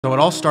So it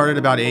all started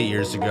about 8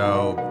 years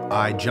ago.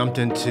 I jumped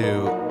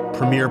into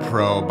Premiere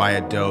Pro by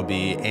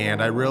Adobe,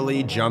 and I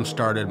really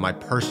jump-started my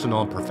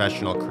personal and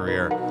professional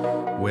career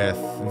with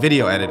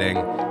video editing.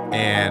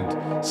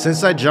 And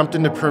since I jumped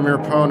into Premiere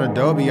Pro and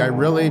Adobe, I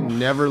really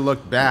never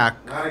looked back.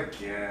 Not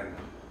again.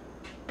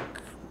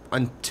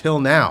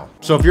 Until now.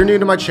 So if you're new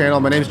to my channel,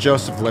 my name is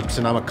Joseph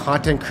Lipson. I'm a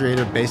content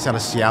creator based out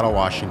of Seattle,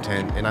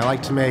 Washington, and I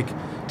like to make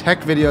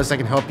tech videos that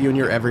can help you in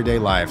your everyday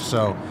life.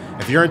 So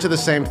if you're into the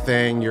same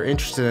thing, you're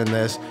interested in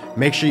this,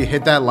 make sure you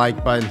hit that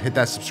like button, hit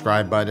that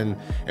subscribe button,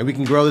 and we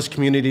can grow this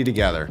community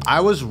together. I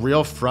was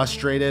real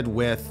frustrated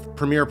with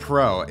Premiere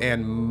Pro,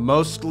 and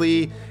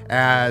mostly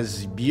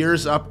as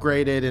years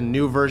upgraded and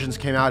new versions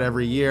came out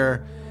every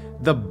year,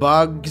 the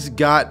bugs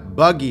got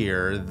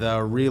buggier,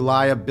 the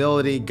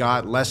reliability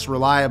got less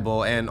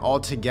reliable, and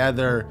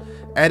altogether,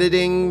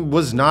 editing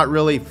was not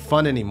really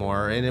fun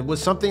anymore. And it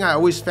was something I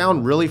always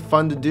found really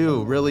fun to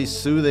do, really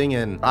soothing,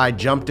 and I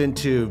jumped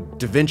into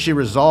DaVinci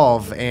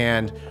Resolve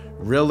and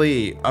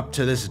really, up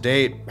to this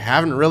date,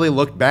 haven't really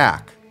looked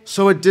back.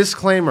 So a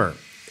disclaimer,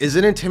 is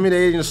it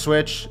intimidating to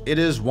switch? It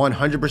is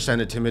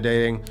 100%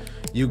 intimidating.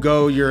 You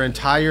go your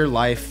entire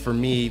life, for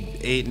me,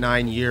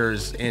 8-9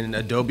 years in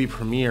Adobe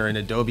Premiere and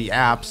Adobe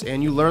apps,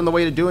 and you learn the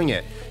way to doing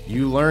it.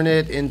 You learn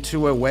it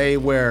into a way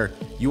where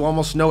you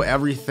almost know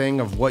everything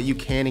of what you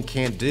can and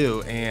can't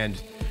do.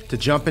 And to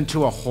jump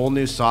into a whole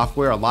new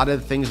software, a lot of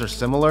the things are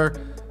similar,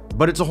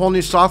 but it's a whole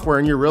new software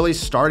and you're really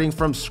starting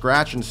from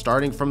scratch and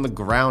starting from the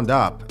ground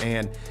up.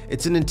 And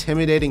it's an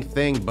intimidating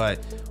thing, but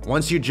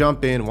once you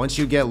jump in, once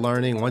you get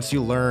learning, once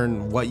you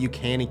learn what you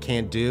can and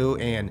can't do,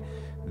 and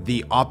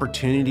the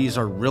opportunities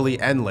are really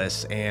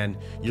endless, and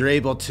you're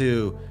able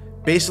to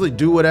basically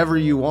do whatever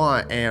you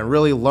want and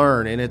really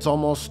learn, and it's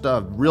almost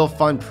a real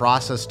fun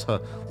process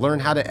to learn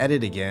how to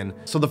edit again.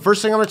 So the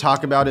first thing I'm going to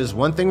talk about is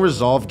one thing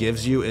Resolve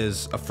gives you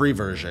is a free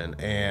version,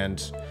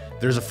 and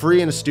there's a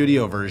free and a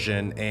studio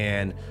version,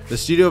 and the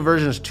studio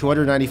version is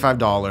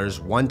 $295,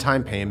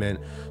 one-time payment.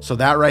 So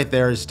that right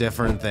there is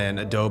different than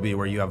Adobe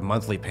where you have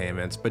monthly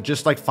payments, but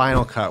just like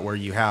Final Cut where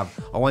you have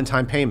a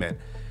one-time payment.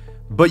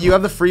 But you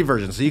have the free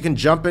version, so you can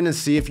jump in and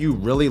see if you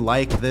really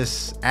like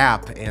this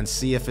app and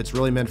see if it's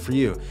really meant for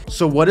you.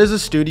 So what does a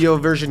studio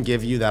version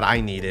give you that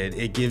I needed?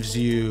 It gives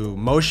you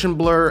motion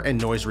blur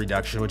and noise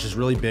reduction, which is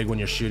really big when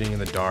you're shooting in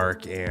the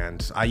dark,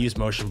 and I use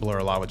motion blur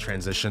a lot with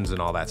transitions and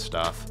all that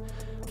stuff.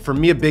 For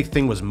me, a big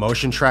thing was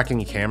motion tracking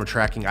and camera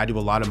tracking. I do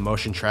a lot of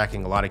motion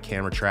tracking, a lot of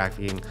camera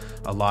tracking,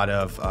 a lot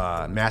of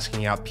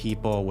masking out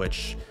people,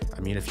 which, I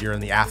mean, if you're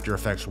in the After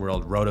Effects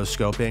world,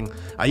 rotoscoping.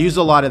 I used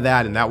a lot of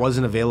that, and that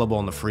wasn't available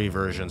in the free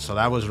version. So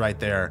that was right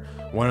there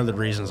one of the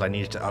reasons I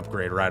needed to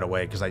upgrade right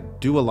away, because I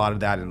do a lot of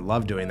that and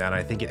love doing that. And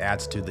I think it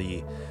adds to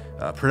the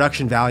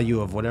production value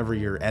of whatever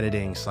you're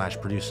editing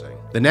 / producing.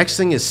 The next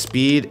thing is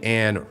speed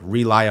and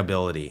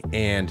reliability.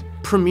 And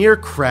Premiere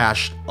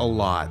crashed a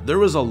lot. There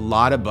was a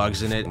lot of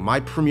bugs in it. My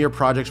Premiere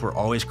projects were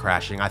always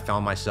crashing. I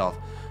found myself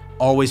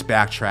always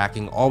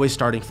backtracking, always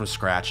starting from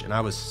scratch, and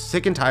I was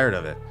sick and tired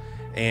of it.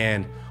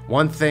 And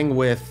one thing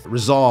with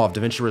Resolve,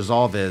 DaVinci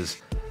Resolve,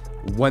 is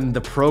when the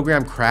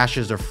program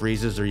crashes or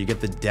freezes or you get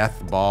the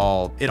death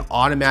ball, it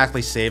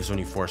automatically saves when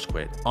you force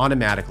quit.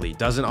 Automatically. It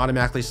doesn't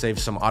automatically save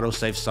some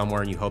autosave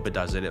somewhere and you hope it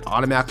does it. It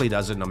automatically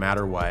does it no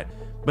matter what.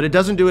 But it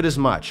doesn't do it as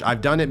much. I've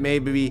done it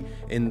maybe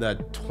in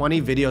the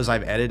 20 videos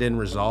I've edited in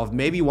Resolve,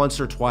 maybe once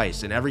or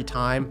twice. And every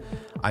time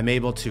I'm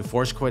able to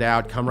force quit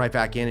out, come right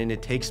back in, and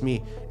it takes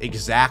me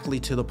exactly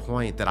to the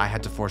point that I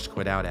had to force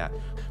quit out at.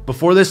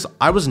 Before this,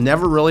 I was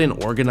never really an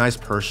organized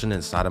person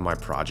inside of my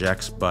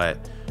projects,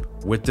 but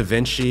with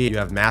DaVinci, you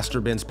have master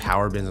bins,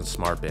 power bins, and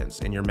smart bins.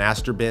 And your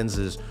master bins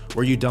is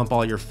where you dump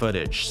all your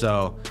footage.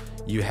 So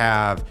you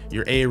have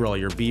your A-roll,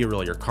 your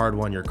B-roll, your card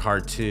 1, your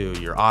card 2,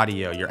 your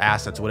audio, your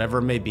assets, whatever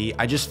it may be.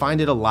 I just find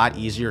it a lot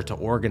easier to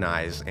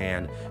organize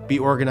and be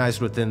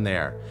organized within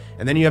there.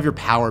 And then you have your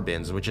power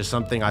bins, which is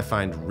something I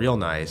find real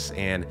nice.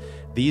 And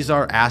these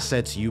are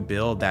assets you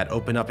build that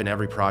open up in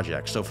every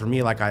project. So for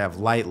me, like I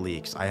have light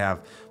leaks, I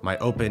have my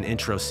open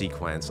intro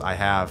sequence, I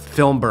have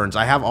film burns,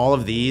 I have all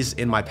of these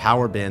in my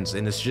power bins,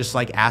 and it's just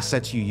like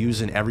assets you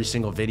use in every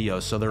single video.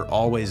 So they're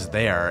always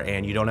there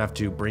and you don't have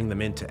to bring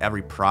them into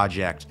every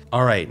project.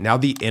 All right, now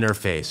the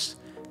interface.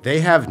 They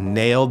have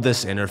nailed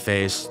this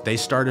interface. They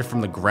started from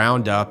the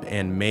ground up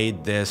and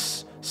made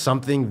this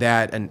something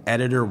that an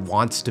editor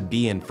wants to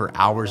be in for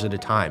hours at a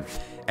time.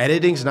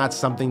 Editing's not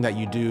something that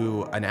you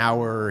do an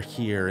hour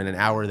here and an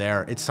hour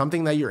there. It's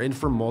something that you're in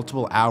for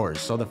multiple hours.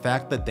 So the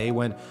fact that they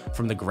went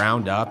from the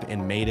ground up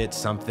and made it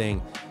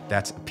something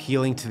that's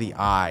appealing to the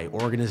eye,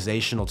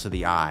 organizational to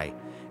the eye,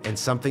 and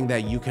something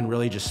that you can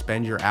really just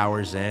spend your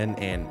hours in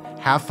and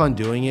have fun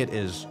doing it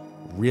is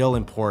real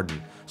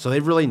important. So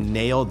they've really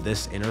nailed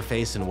this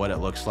interface and what it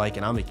looks like,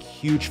 and I'm a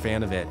huge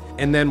fan of it.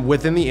 And then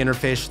within the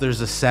interface, there's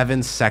the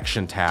 7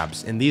 section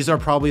tabs, and these are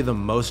probably the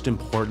most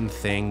important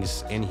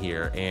things in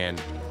here,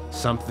 and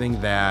something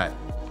that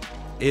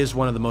is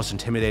one of the most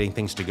intimidating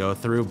things to go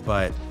through,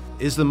 but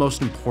is the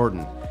most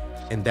important.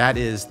 And that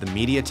is the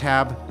media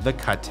tab, the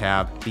cut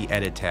tab, the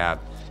edit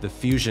tab, the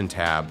Fusion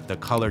tab, the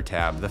Color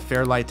tab, the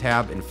Fairlight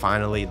tab, and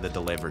finally the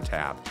Deliver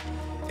tab.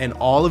 And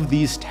all of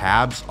these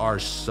tabs are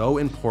so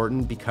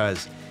important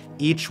because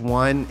each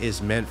one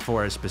is meant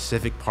for a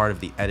specific part of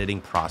the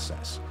editing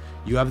process.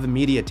 You have the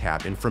media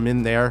tab, and from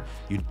in there,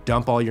 you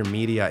dump all your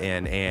media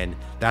in, and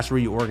that's where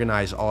you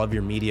organize all of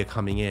your media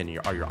coming in,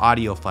 your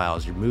audio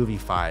files, your movie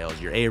files,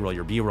 your A-roll,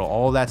 your B-roll,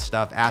 all that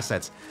stuff,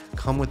 assets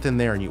come within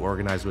there and you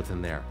organize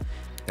within there.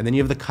 And then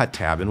you have the cut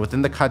tab, and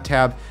within the cut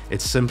tab,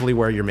 it's simply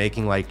where you're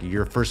making like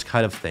your first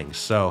cut of things.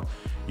 So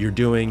you're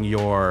doing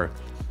your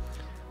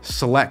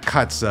select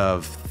cuts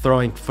of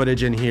throwing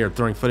footage in here,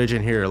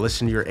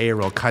 listen to your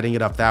A-roll, cutting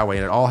it up that way,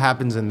 and it all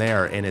happens in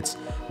there, and it's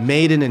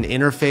made in an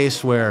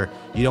interface where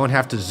you don't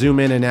have to zoom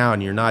in and out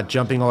and you're not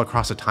jumping all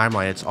across a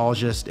timeline. It's all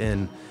just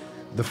in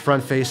the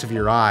front face of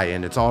your eye,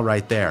 and it's all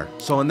right there.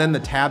 So, and then the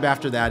tab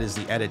after that is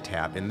the edit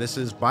tab, and this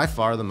is by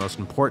far the most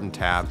important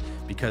tab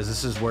because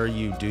this is where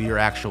you do your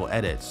actual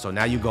edits. So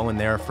now you go in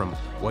there from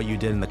what you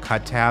did in the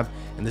cut tab,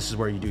 and this is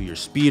where you do your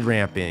speed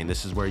ramping,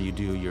 this is where you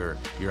do your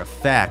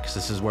effects,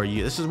 this is where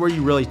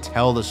you really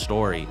tell the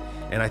story.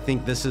 And I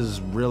think this is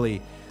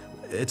really,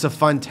 it's a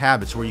fun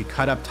tab. It's where you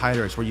cut up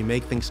tighter, it's where you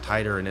make things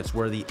tighter, and it's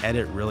where the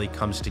edit really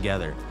comes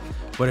together.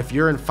 But if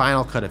you're in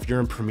Final Cut, if you're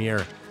in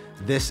Premiere,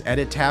 this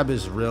edit tab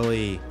is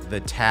really the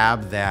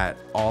tab that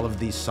all of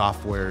these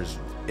softwares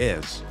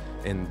is.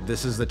 And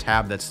this is the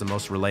tab that's the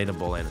most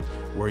relatable and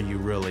where you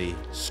really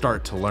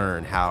start to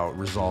learn how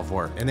Resolve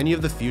works. And then you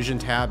have the Fusion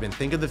tab, and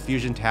think of the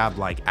Fusion tab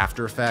like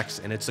After Effects,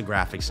 and it's the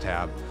graphics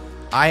tab.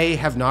 I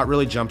have not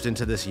really jumped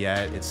into this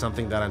yet. It's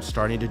something that I'm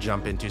starting to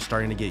jump into,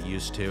 starting to get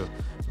used to.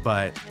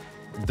 But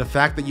the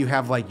fact that you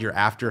have like your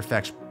After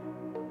Effects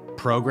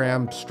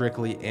program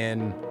strictly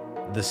in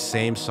the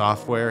same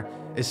software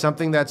is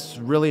something that's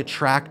really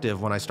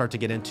attractive when I start to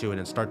get into it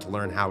and start to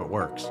learn how it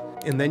works.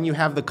 And then you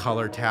have the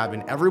Color tab,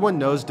 and everyone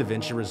knows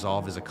DaVinci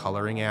Resolve is a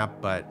coloring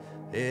app, but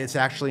it's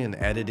actually an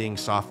editing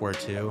software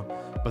too.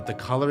 But the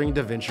coloring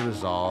DaVinci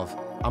Resolve,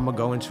 I'm gonna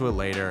go into it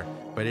later,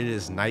 but it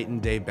is night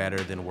and day better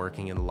than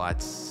working in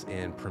LUTs,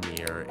 in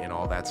Premiere, and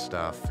all that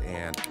stuff.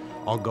 And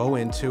I'll go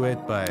into it,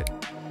 but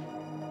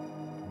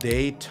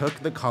they took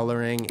the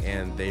coloring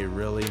and they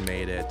really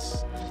made it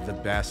the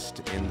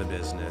best in the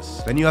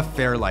business. Then you have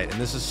Fairlight, and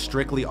this is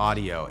strictly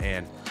audio,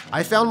 and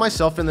I found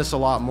myself in this a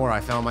lot more. I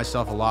found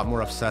myself a lot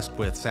more obsessed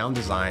with sound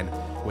design,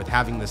 with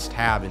having this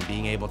tab and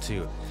being able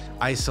to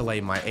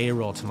isolate my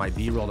A-roll to my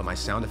B-roll to my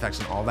sound effects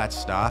and all that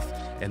stuff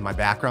and my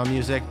background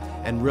music,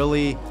 and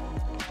really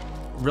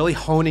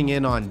honing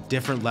in on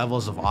different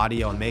levels of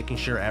audio and making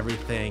sure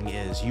everything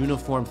is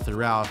uniform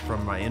throughout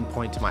from my in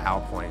point to my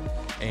out point.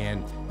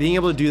 And being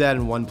able to do that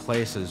in one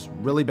place is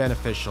really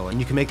beneficial, and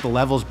you can make the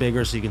levels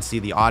bigger so you can see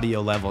the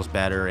audio levels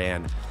better,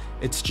 and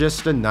it's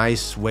just a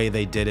nice way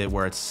they did it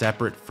where it's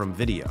separate from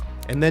video.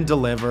 And then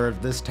Deliver,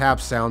 this tab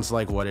sounds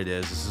like what it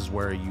is. This is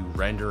where you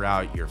render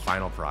out your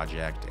final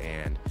project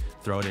and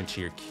throw it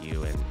into your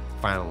queue and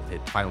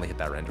finally hit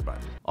that render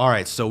button. All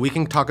right, so we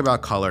can talk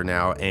about Color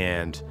now,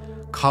 and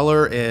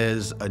Color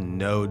is a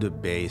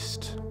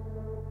node-based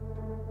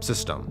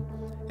system.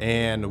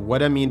 And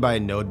what I mean by a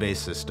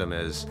node-based system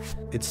is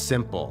it's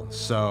simple.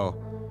 So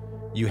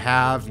you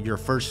have your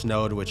first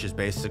node, which is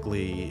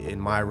basically, in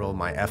my role,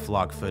 my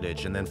F-log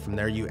footage. And then from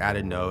there you add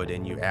a node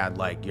and you add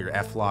like your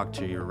F-log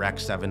to your Rec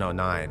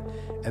 709.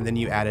 And then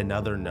you add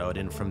another node,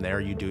 and from there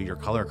you do your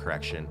color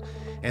correction.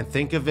 And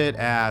think of it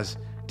as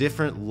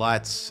different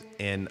LUTs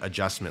in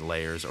adjustment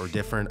layers, or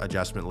different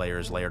adjustment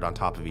layers layered on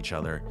top of each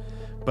other.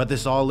 But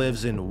this all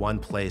lives in one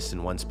place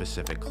in one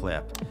specific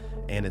clip.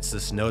 And it's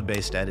this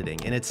node-based editing,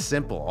 and it's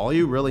simple. All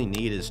you really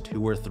need is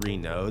 2 or 3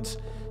 nodes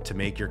to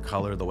make your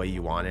color the way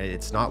you want it.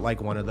 It's not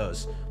like one of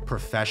those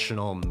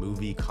professional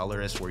movie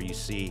colorists where you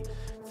see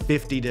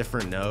 50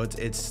 different nodes.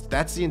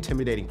 That's the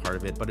intimidating part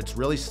of it, but it's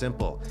really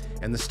simple.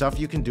 And the stuff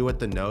you can do with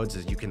the nodes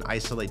is you can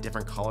isolate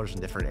different colors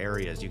in different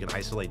areas. You can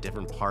isolate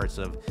different parts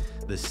of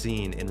the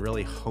scene and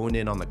really hone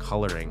in on the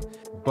coloring.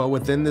 But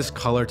within this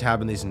color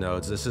tab and these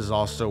nodes, this is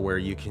also where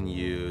you can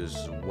use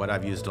what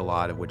I've used a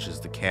lot of, which is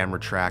the camera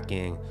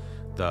tracking,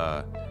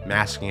 the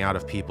masking out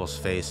of people's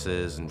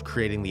faces, and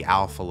creating the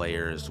alpha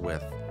layers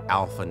with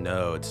alpha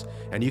nodes.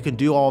 And you can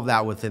do all of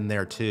that within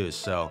there too.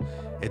 So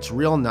it's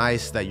real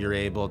nice that you're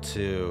able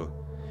to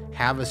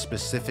have a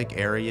specific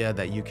area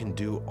that you can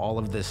do all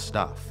of this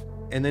stuff.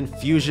 And then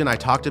Fusion, I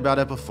talked about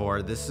it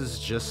before. This is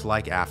just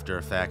like After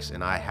Effects,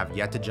 and I have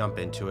yet to jump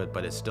into it,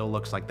 but it still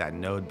looks like that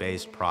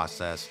node-based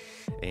process.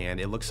 And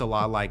it looks a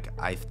lot like,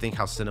 I think,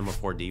 how Cinema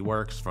 4D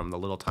works from the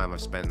little time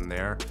I've spent in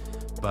there.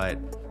 But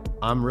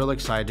I'm really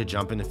excited to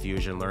jump into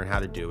Fusion, learn how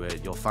to do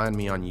it. You'll find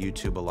me on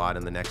YouTube a lot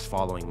in the next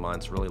following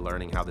months, really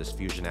learning how this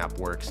Fusion app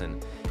works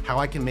and how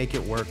I can make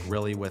it work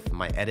really with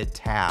my edit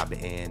tab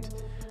and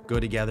go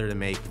together to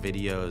make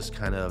videos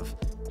kind of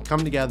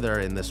come together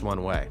in this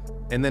one way.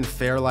 And then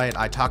Fairlight,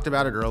 I talked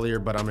about it earlier,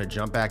 but I'm gonna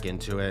jump back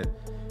into it.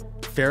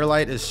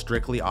 Fairlight is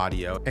strictly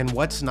audio. And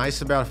what's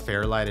nice about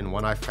Fairlight, and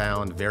what I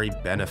found very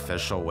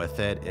beneficial with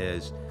it,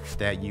 is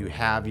that you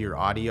have your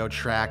audio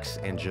tracks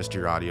and just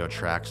your audio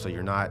tracks. So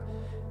you're not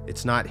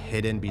it's not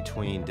hidden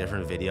between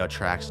different video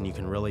tracks, and you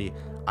can really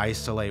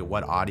isolate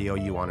what audio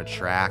you want to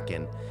track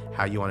and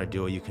how you want to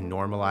do it. You can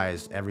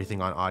normalize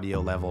everything on audio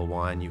level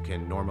 1. You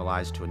can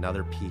normalize to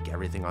another peak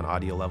everything on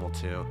audio level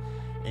 2.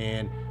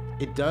 And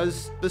it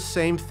does the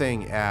same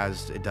thing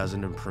as it does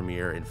in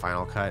Premiere in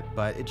Final Cut,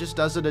 but it just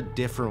does it a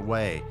different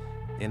way,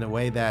 in a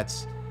way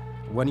that's,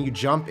 when you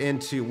jump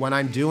into, when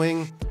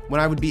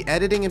I would be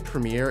editing in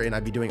Premiere and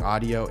I'd be doing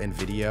audio and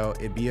video,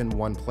 it'd be in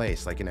one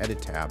place, like an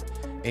edit tab.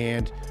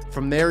 And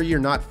from there, you're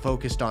not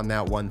focused on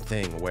that one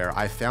thing. Where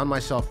I found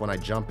myself when I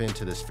jump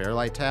into this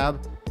Fairlight tab,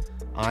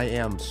 I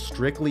am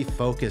strictly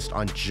focused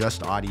on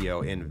just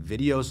audio, and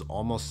video's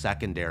almost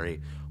secondary,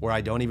 where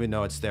I don't even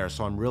know it's there.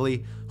 So I'm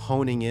really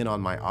honing in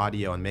on my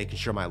audio and making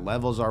sure my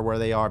levels are where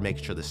they are,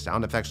 making sure the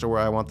sound effects are where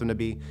I want them to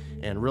be,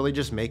 and really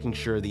just making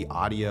sure the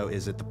audio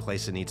is at the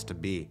place it needs to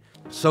be.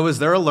 So is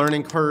there a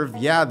learning curve?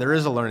 Yeah, there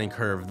is a learning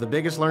curve. The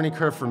biggest learning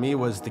curve for me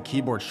was the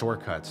keyboard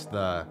shortcuts.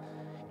 The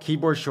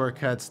keyboard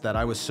shortcuts that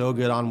I was so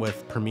good on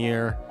with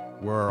Premiere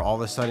were all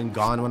of a sudden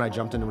gone when I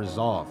jumped into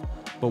Resolve.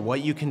 But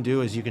what you can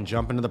do is you can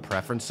jump into the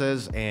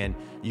preferences and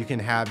you can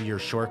have your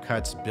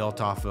shortcuts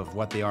built off of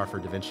what they are for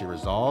DaVinci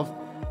Resolve.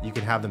 You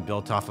can have them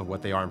built off of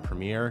what they are in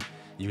Premiere.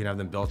 You can have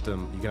them built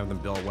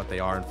what they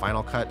are in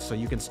Final Cut. So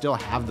you can still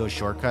have those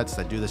shortcuts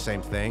that do the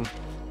same thing,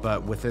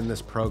 but within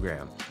this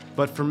program.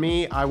 But for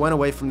me, I went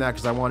away from that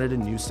because I wanted a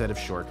new set of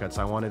shortcuts.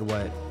 I wanted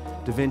what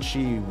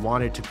DaVinci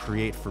wanted to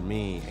create for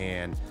me,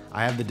 and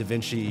I have the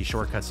DaVinci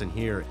shortcuts in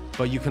here,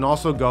 but you can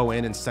also go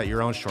in and set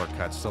your own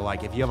shortcuts. So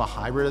like if you have a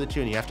hybrid of the two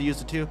and you have to use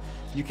the two,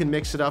 you can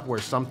mix it up where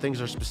some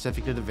things are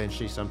specific to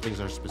DaVinci, some things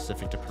are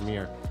specific to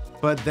Premiere.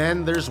 But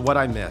then there's what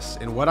I miss,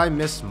 and what I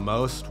miss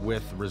most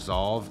with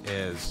Resolve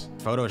is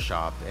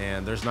Photoshop,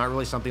 and there's not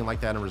really something like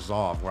that in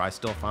Resolve, where I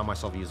still find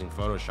myself using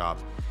Photoshop.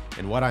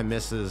 And what I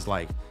miss is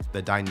like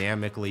the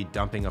dynamically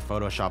dumping a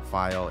Photoshop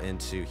file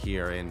into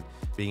here and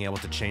being able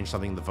to change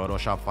something in the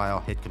Photoshop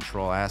file, hit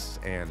Control S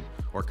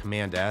or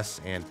Command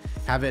S, and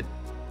have it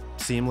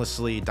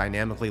seamlessly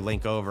dynamically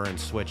link over and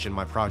switch in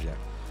my project.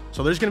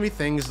 So there's gonna be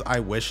things I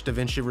wish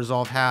DaVinci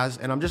Resolve has,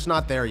 and I'm just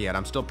not there yet.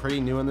 I'm still pretty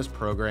new in this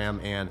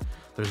program, and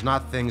there's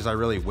not things I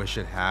really wish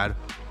it had.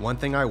 One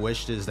thing I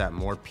wished is that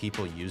more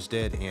people used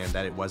it and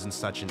that it wasn't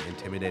such an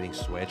intimidating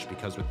switch,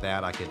 because with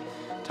that I could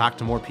talk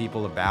to more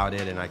people about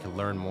it and I could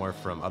learn more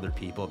from other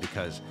people,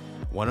 because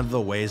one of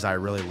the ways I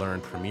really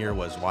learned Premiere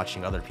was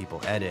watching other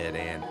people edit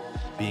and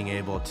being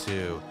able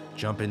to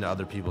jump into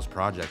other people's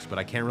projects. But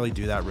I can't really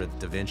do that with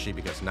DaVinci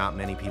because not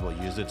many people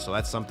use it. So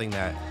that's something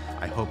that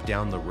I hope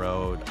down the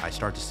road I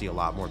start to see a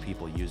lot more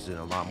people use it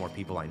and a lot more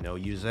people I know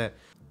use it.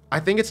 I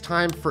think it's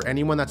time for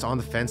anyone that's on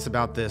the fence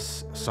about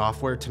this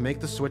software to make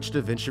the switch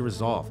to DaVinci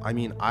Resolve. I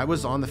mean, I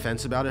was on the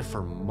fence about it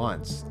for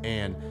months,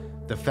 and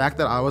the fact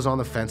that I was on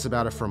the fence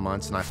about it for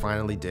months and I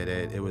finally did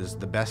it, it was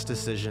the best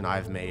decision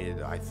I've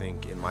made, I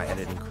think, in my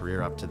editing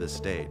career up to this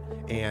date.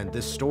 And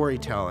the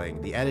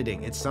storytelling, the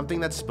editing, it's something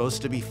that's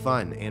supposed to be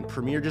fun, and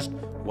Premiere just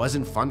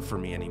wasn't fun for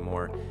me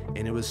anymore,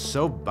 and it was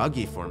so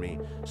buggy for me.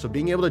 So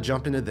being able to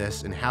jump into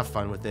this and have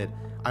fun with it,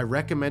 I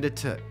recommend it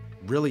to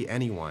really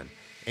anyone.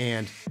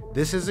 And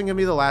this isn't gonna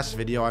be the last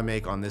video I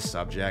make on this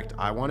subject.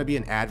 I wanna be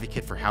an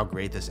advocate for how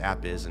great this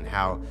app is and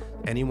how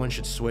anyone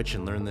should switch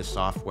and learn this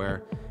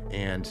software.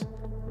 And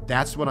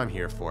that's what I'm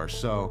here for.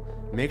 So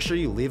make sure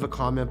you leave a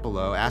comment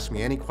below, ask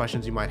me any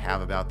questions you might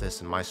have about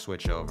this and my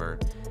switch over.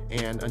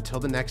 And until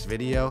the next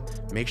video,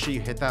 make sure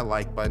you hit that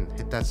like button,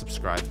 hit that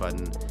subscribe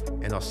button,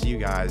 and I'll see you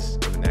guys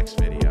in the next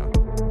video.